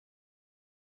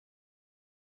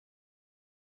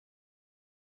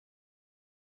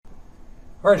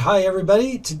All right, hi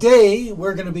everybody. Today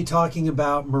we're going to be talking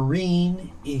about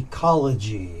marine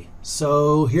ecology.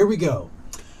 So here we go.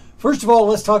 First of all,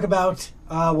 let's talk about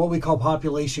what we call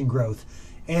population growth.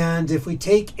 And if we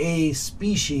take a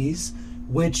species,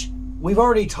 which we've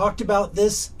already talked about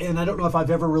this, and I don't know if I've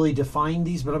ever really defined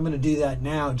these, but I'm going to do that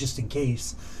now just in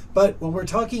case. But when we're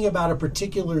talking about a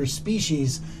particular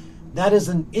species, that is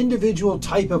an individual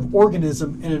type of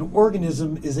organism, and an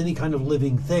organism is any kind of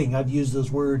living thing. I've used those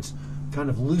words kind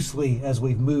of loosely as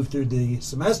we've moved through the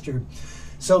semester.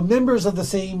 So members of the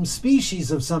same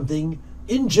species of something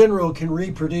in general can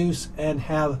reproduce and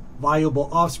have viable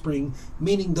offspring,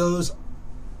 meaning those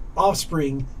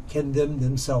offspring can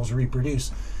themselves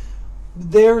reproduce.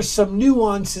 There's some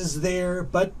nuances there,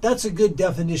 but that's a good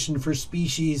definition for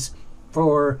species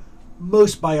for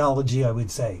most biology, I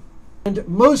would say. And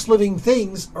most living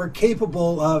things are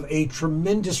capable of a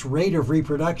tremendous rate of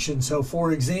reproduction. So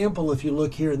for example, if you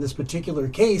look here in this particular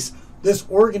case, this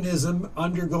organism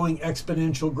undergoing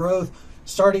exponential growth,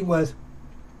 starting with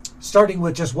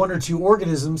just one or two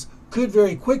organisms, could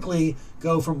very quickly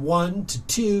go from 1 to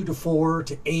 2 to 4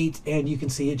 to 8, and you can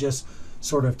see it just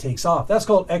sort of takes off. That's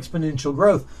called exponential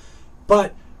growth.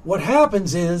 But what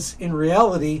happens is, in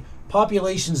reality,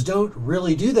 populations don't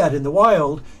really do that in the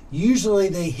wild. Usually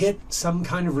they hit some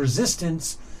kind of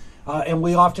resistance, and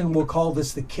we often will call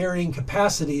this the carrying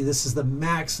capacity. This is the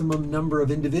maximum number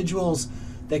of individuals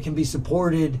that can be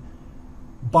supported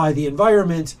by the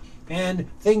environment. And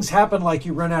things happen like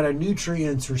you run out of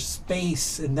nutrients or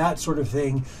space and that sort of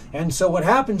thing. And so what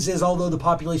happens is, although the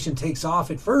population takes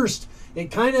off at first, it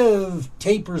kind of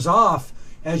tapers off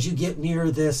as you get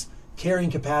near this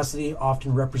carrying capacity,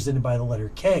 often represented by the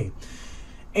letter K.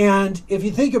 And if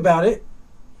you think about it,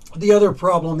 the other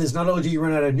problem is not only do you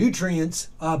run out of nutrients,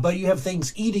 but you have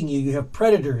things eating you. You have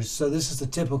predators. So this is the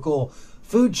typical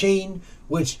food chain,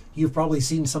 which you've probably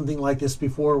seen something like this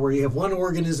before, where you have one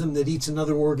organism that eats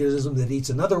another organism that eats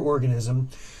another organism.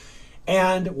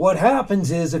 And what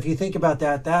happens is, if you think about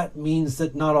that, that means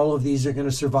that not all of these are going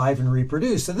to survive and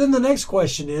reproduce. So then the next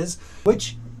question is,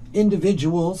 which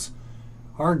individuals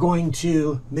are going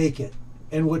to make it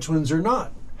and which ones are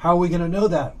not? How are we going to know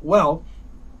that? Well,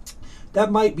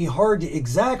 that might be hard to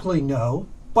exactly know,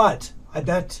 but I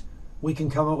bet we can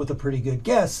come up with a pretty good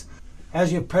guess.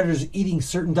 As you have predators eating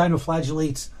certain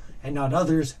dinoflagellates and not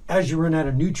others, as you run out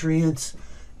of nutrients,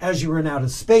 as you run out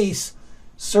of space,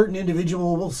 certain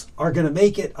individuals are going to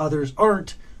make it, others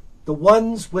aren't. The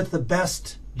ones with the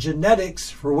best genetics,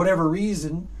 for whatever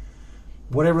reason,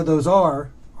 whatever those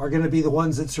are going to be the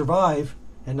ones that survive,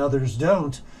 and others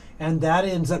don't. And that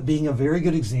ends up being a very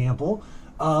good example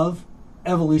of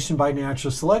evolution by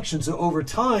natural selection. So over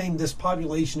time, this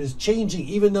population is changing.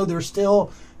 Even though they're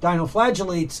still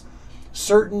dinoflagellates,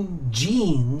 certain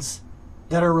genes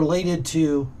that are related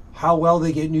to how well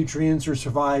they get nutrients or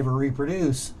survive or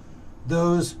reproduce,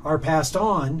 those are passed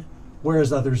on,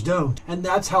 whereas others don't. And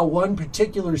that's how one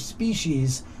particular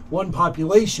species, one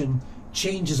population,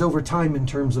 changes over time in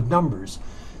terms of numbers.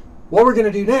 What we're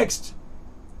going to do next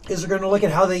is we're going to look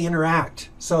at how they interact.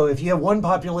 So if you have one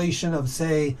population of,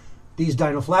 say, these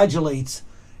dinoflagellates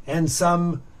and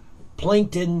some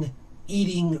plankton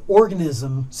eating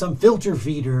organism, some filter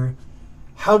feeder,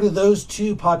 how do those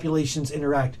two populations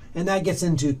interact? And that gets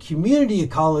into community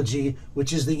ecology,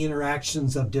 which is the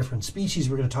interactions of different species.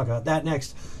 We're going to talk about that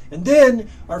next. And then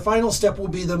our final step will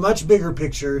be the much bigger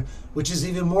picture, which is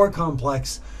even more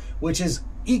complex, which is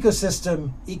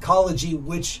ecosystem ecology,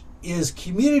 which is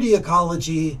community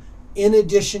ecology in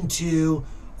addition to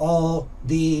all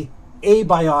the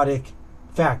abiotic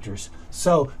factors.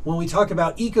 So when we talk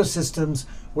about ecosystems,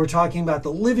 we're talking about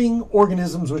the living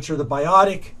organisms, which are the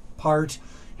biotic part,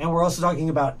 and we're also talking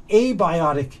about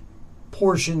abiotic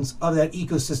portions of that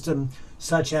ecosystem,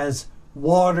 such as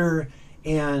water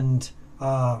and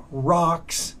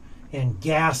rocks and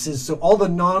gases. So all the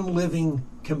non-living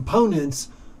components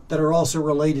that are also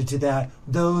related to that,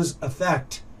 those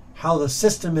affect how the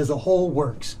system as a whole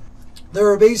works. There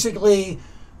are basically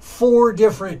 4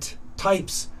 different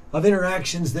types of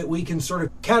interactions that we can sort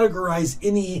of categorize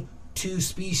any two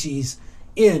species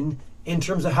in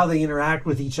terms of how they interact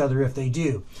with each other if they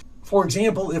do. For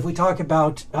example, if we talk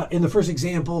about, in the first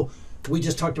example, we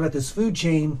just talked about this food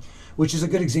chain, which is a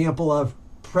good example of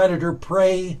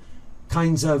predator-prey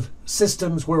kinds of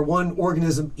systems where one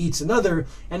organism eats another.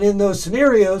 And in those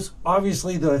scenarios,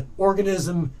 obviously the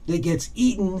organism that gets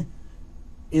eaten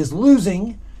is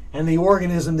losing, and the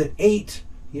organism that ate,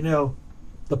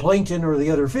 the plankton or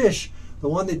the other fish, the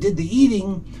one that did the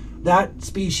eating, that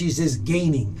species is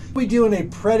gaining. What we do in a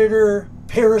predator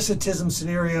parasitism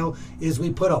scenario is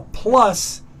we put a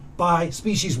plus by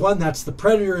species 1, that's the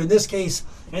predator in this case,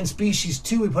 and species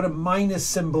 2, we put a minus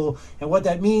symbol. And what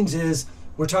that means is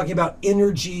we're talking about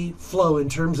energy flow in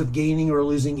terms of gaining or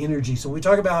losing energy. So when we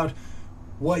talk about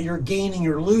what you're gaining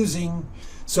or losing,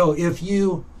 so if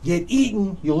you get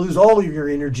eaten, you lose all of your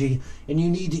energy, and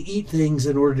you need to eat things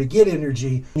in order to get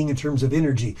energy in terms of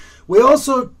energy. We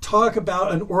also talk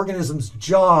about an organism's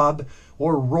job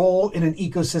or role in an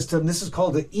ecosystem. This is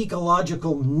called the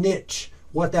ecological niche,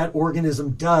 what that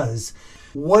organism does.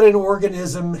 What an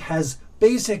organism has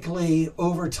basically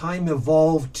over time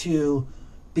evolved to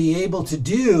be able to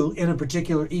do in a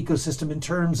particular ecosystem in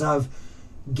terms of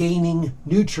gaining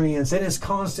nutrients, and is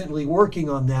constantly working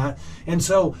on that. And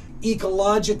so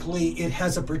ecologically, it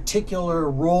has a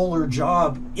particular role or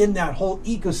job in that whole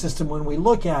ecosystem when we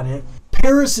look at it.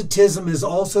 Parasitism is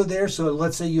also there. So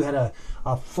let's say you had a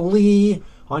flea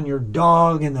on your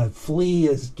dog, and the flea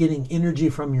is getting energy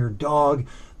from your dog.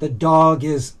 The dog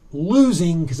is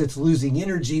losing because it's losing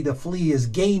energy. The flea is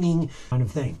gaining, kind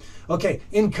of thing. Okay,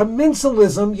 in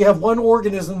commensalism, you have one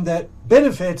organism that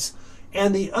benefits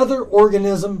and the other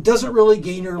organism doesn't really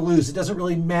gain or lose. It doesn't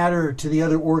really matter to the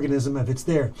other organism if it's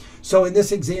there. So in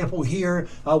this example here,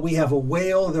 we have a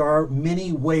whale. There are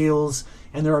many whales,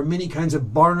 and there are many kinds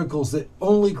of barnacles that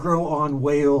only grow on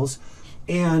whales.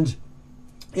 And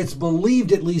it's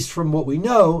believed, at least from what we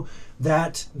know,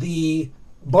 that the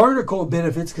barnacle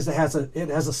benefits because it has a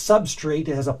substrate,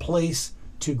 it has a place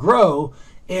to grow.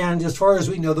 And as far as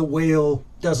we know, the whale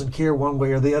doesn't care one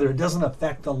way or the other. It doesn't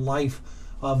affect the life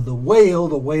of the whale.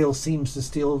 The whale seems to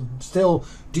still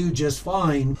do just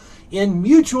fine. In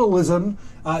mutualism,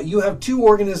 you have two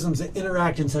organisms that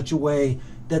interact in such a way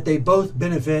that they both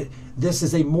benefit. This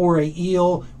is a moray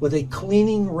eel with a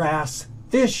cleaning wrasse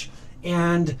fish,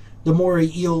 and the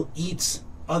moray eel eats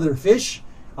other fish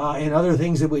and other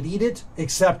things that would eat it,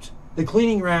 except the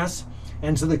cleaning wrasse.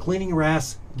 And so the cleaning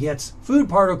wrasse gets food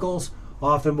particles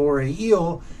off the moray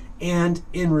eel, and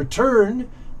in return,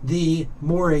 the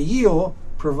moray eel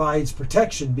provides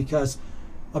protection because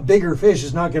a bigger fish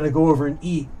is not going to go over and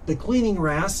eat the cleaning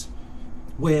wrasse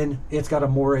when it's got a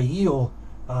moray eel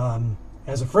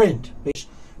as a friend.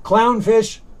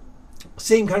 Clownfish,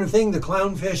 same kind of thing. The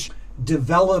clownfish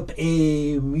develop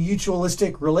a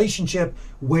mutualistic relationship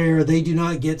where they do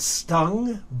not get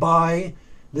stung by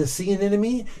the sea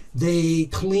anemone. They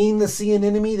clean the sea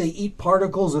anemone. They eat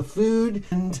particles of food,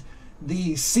 and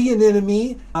the sea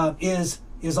anemone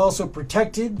is also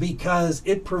protected because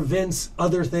it prevents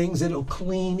other things. It'll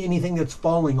clean anything that's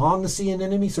falling on the sea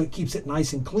anemone, so it keeps it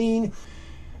nice and clean.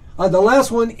 The last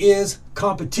one is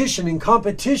competition. In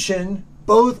competition,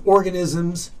 both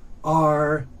organisms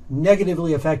are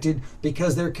negatively affected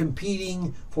because they're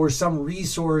competing for some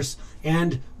resource,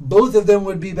 and both of them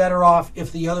would be better off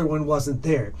if the other one wasn't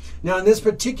there. Now, in this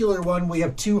particular one, we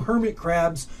have two hermit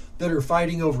crabs that are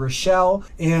fighting over a shell,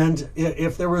 and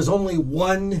if there was only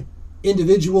one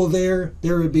individual there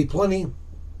would be plenty.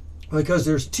 Because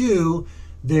there's two,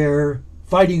 they're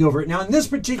fighting over it. Now, in this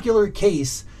particular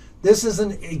case, this is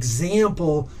an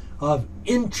example of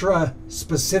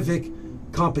intra-specific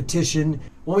competition.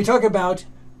 When we talk about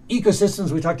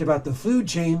ecosystems, we talked about the food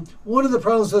chain. One of the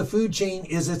problems with the food chain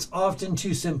is it's often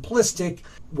too simplistic.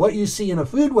 What you see in a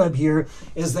food web here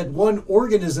is that one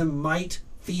organism might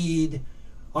feed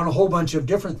on a whole bunch of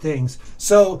different things.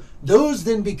 So those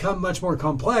then become much more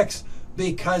complex,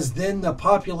 because then the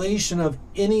population of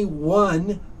any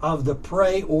one of the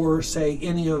prey, or say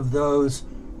any of those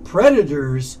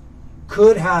predators,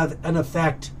 could have an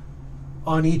effect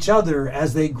on each other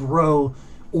as they grow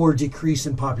or decrease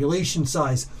in population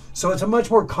size. So it's a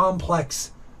much more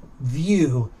complex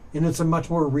view, and it's a much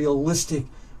more realistic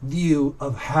view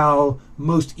of how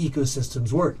most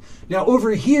ecosystems work. Now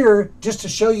over here, just to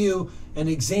show you an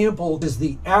example, is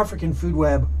the African food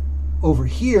web over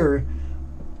here.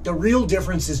 The real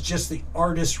difference is just the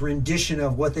artist's rendition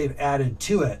of what they've added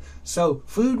to it. So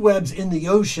food webs in the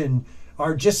ocean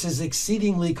are just as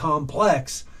exceedingly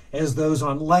complex as those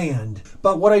on land.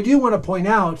 But what I do want to point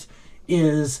out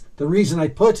is the reason I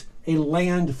put a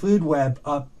land food web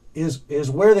up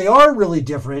is where they are really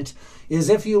different is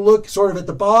if you look sort of at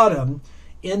the bottom,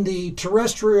 in the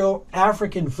terrestrial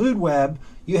African food web,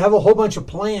 you have a whole bunch of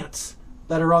plants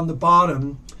that are on the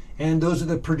bottom, and those are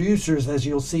the producers. As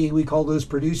you'll see, we call those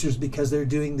producers because they're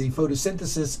doing the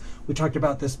photosynthesis. We talked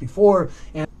about this before,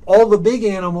 and all the big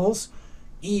animals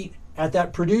eat at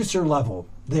that producer level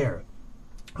there.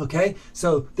 Okay,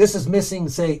 so this is missing,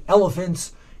 say,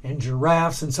 elephants and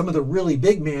giraffes and some of the really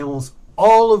big mammals,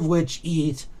 all of which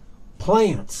eat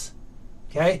plants.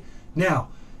 Okay, now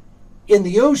in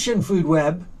the ocean food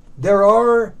web, there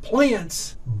are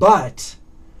plants, but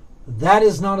that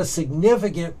is not a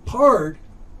significant part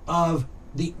of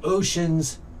the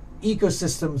ocean's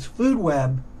ecosystem's food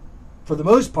web. For the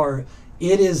most part,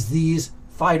 it is these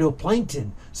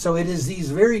phytoplankton. So it is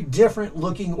these very different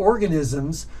looking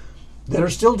organisms that are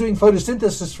still doing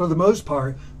photosynthesis for the most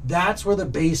part. That's where the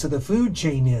base of the food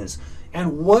chain is.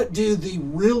 And what do the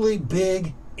really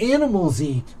big animals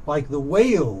eat, like the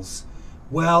whales?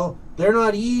 Well, they're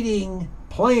not eating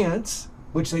plants,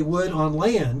 which they would on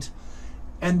land,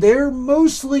 and they're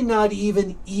mostly not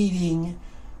even eating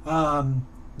the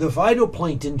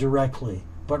phytoplankton directly,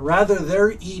 but rather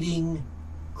they're eating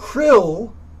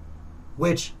krill,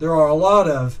 which there are a lot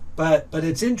of, but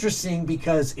it's interesting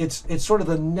because it's sort of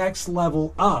the next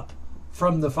level up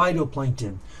from the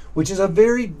phytoplankton, which is a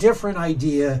very different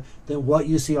idea than what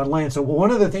you see on land. So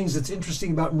one of the things that's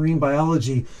interesting about marine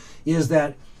biology is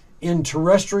that in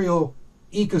terrestrial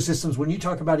ecosystems, when you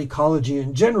talk about ecology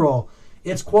in general,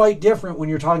 it's quite different when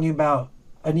you're talking about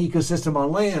an ecosystem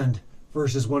on land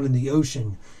versus one in the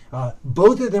ocean.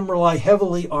 Both of them rely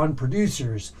heavily on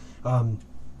producers,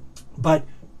 but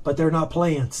they're not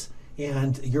plants.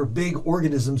 And your big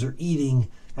organisms are eating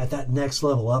at that next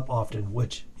level up often,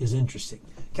 which is interesting.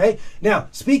 Okay, now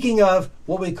speaking of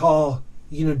what we call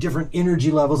different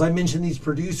energy levels, I mentioned these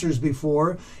producers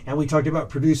before, and we talked about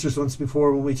producers once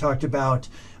before when we talked about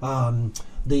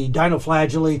the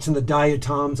dinoflagellates and the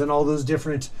diatoms and all those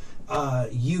different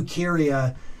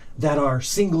eukarya that are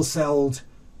single-celled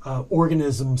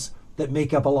organisms that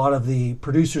make up a lot of the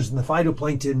producers in the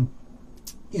phytoplankton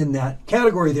in that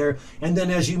category there. And then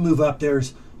as you move up,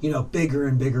 there's bigger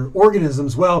and bigger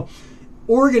organisms. Well,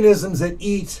 organisms that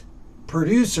eat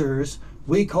producers,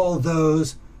 we call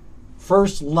those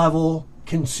first level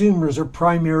consumers or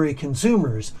primary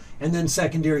consumers, and then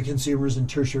secondary consumers and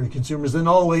tertiary consumers, then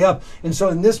all the way up. And so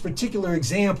in this particular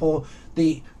example,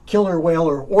 the killer whale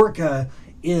or orca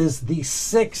is the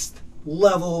 6th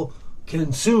level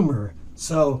consumer.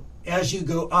 So as you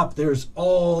go up, there's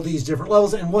all these different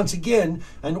levels. And once again,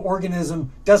 an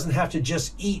organism doesn't have to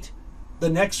just eat the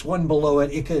next one below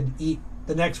it. It could eat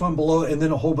the next one below it and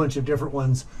then a whole bunch of different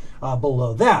ones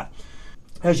below that.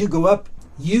 As you go up,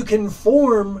 you can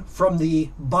form from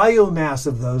the biomass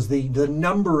of those, the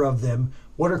number of them,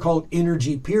 what are called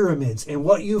energy pyramids. And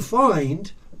what you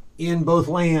find in both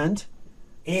land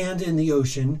and in the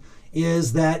ocean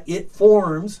is that it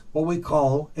forms what we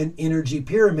call an energy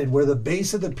pyramid, where the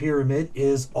base of the pyramid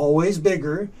is always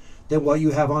bigger than what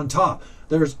you have on top.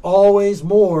 There's always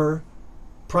more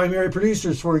primary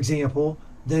producers, for example,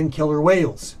 than killer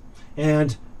whales.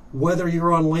 And whether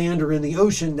you're on land or in the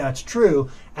ocean, that's true.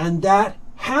 And that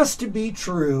has to be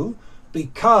true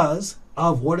because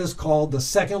of what is called the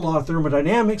second law of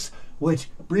thermodynamics, which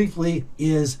briefly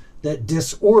is that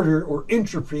disorder or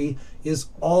entropy is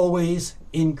always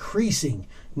increasing.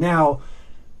 Now,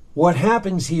 what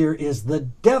happens here is the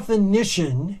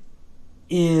definition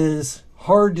is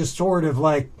hard to sort of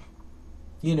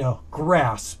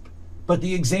grasp, but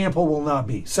the example will not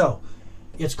be. So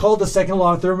it's called the second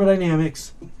law of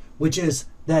thermodynamics, which is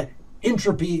that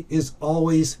entropy is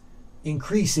always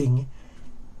increasing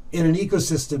in an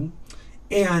ecosystem.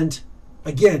 And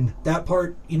again, that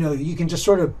part, you can just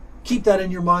sort of keep that in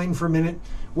your mind for a minute.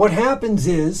 What happens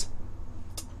is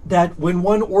that when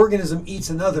one organism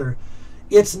eats another,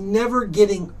 it's never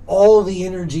getting all the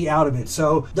energy out of it.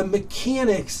 So the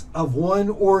mechanics of one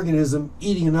organism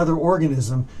eating another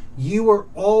organism, you are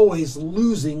always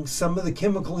losing some of the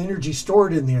chemical energy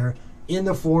stored in there in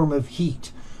the form of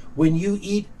heat. When you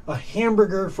eat a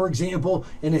hamburger, for example,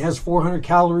 and it has 400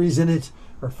 calories in it,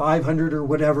 or 500 or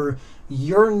whatever,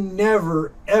 you're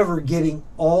never ever getting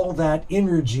all that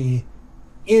energy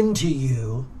into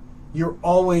you. You're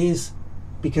always,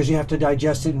 because you have to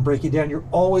digest it and break it down, you're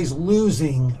always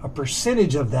losing a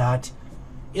percentage of that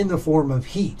in the form of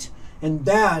heat. And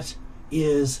that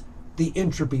is the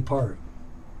entropy part.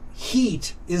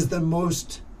 Heat is the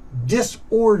most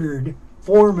disordered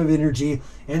form of energy,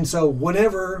 and so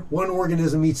whenever one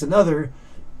organism eats another,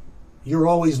 you're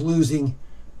always losing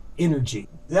energy.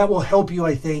 That will help you,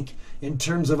 I think, in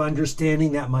terms of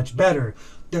understanding that much better.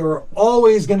 There are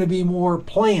always going to be more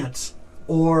plants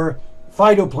or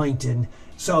phytoplankton.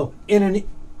 So in an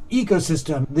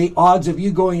ecosystem, the odds of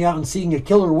you going out and seeing a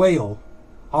killer whale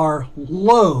are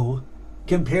low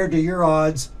compared to your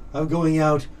odds of going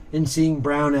out and seeing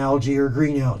brown algae or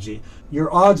green algae.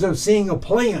 Your odds of seeing a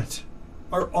plant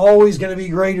are always going to be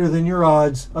greater than your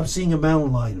odds of seeing a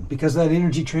mountain lion, because that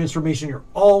energy transformation, you're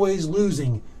always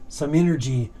losing some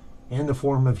energy in the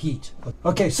form of heat.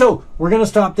 Okay, so we're going to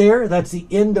stop there. That's the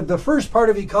end of the first part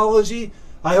of ecology.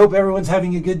 I hope everyone's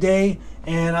having a good day,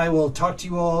 and I will talk to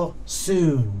you all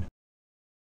soon.